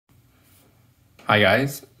Hi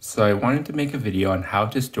guys, so I wanted to make a video on how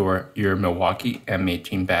to store your Milwaukee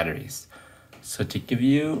M18 batteries. So to give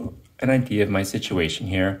you an idea of my situation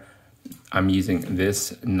here, I'm using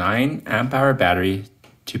this 9 amp hour battery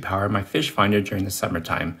to power my fish finder during the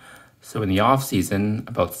summertime. So in the off season,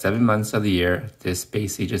 about 7 months of the year, this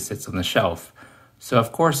basically just sits on the shelf. So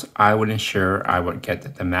of course I would ensure I would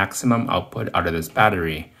get the maximum output out of this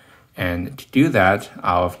battery. And to do that,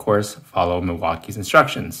 I'll of course follow Milwaukee's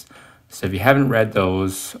instructions. So if you haven't read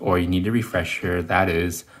those or you need a refresher, that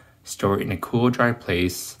is, store it in a cool, dry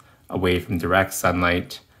place away from direct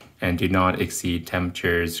sunlight and do not exceed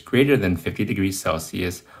temperatures greater than 50 degrees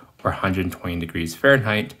Celsius or 120 degrees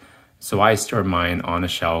Fahrenheit. So I store mine on a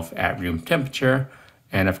shelf at room temperature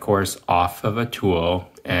and of course off of a tool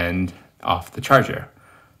and off the charger.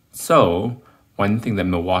 So one thing that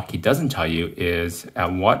Milwaukee doesn't tell you is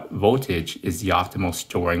at what voltage is the optimal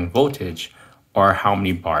storing voltage, or how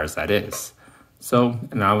many bars that is. So,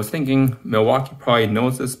 and I was thinking Milwaukee probably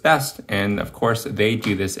knows this best, and of course they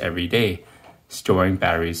do this every day, storing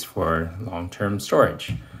batteries for long-term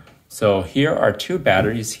storage. So here are 2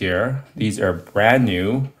 batteries here. These are brand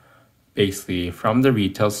new, basically from the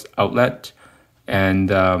retail outlet, and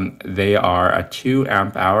they are a 2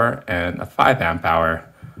 amp hour and a 5 amp hour.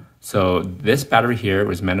 So this battery here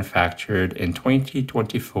was manufactured in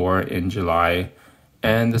 2024 in July,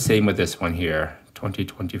 and the same with this one here,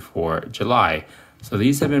 2024 July. So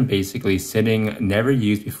these have been basically sitting, never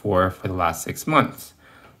used before for the last 6 months.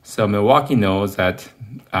 So Milwaukee knows that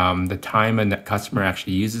the time when the customer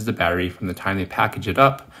actually uses the battery from the time they package it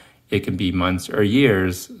up, it can be months or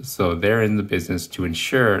years. So they're in the business to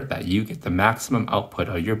ensure that you get the maximum output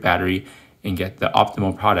of your battery and get the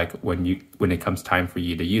optimal product when it comes time for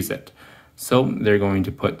you to use it. So they're going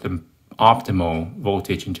to put the optimal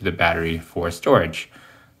voltage into the battery for storage.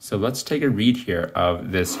 So let's take a read here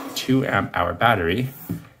of this 2 amp hour battery,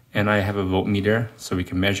 and I have a voltmeter so we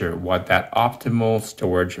can measure what that optimal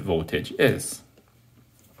storage voltage is.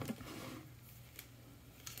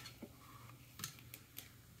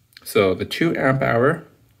 So the 2 amp hour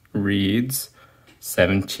reads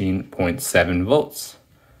 17.7 volts.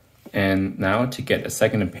 And now to get a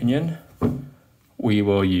second opinion, we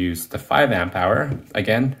will use the 5 amp hour,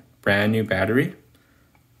 again, brand new battery,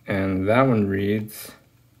 and that one reads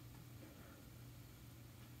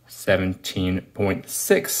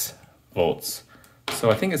 17.6 volts.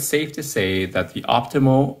 So I think it's safe to say that the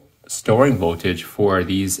optimal storing voltage for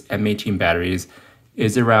these M18 batteries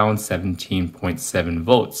is around 17.7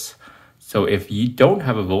 volts. So if you don't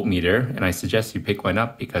have a voltmeter, and I suggest you pick one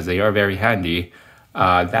up because they are very handy,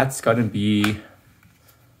 that's going to be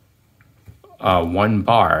 1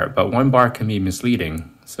 bar, but 1 bar can be misleading.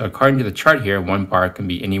 So according to the chart here, 1 bar can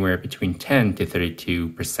be anywhere between 10 to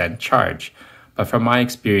 32% charge. But from my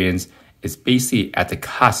experience, it's basically at the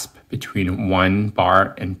cusp between 1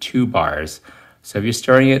 bar and 2 bars. So if you're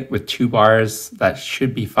storing it with 2 bars, that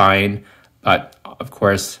should be fine. But of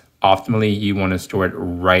course, optimally, you want to store it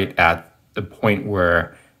right at the point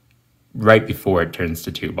where, right before it turns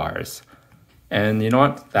to 2 bars. And you know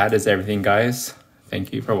what? That is everything, guys.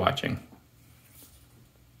 Thank you for watching.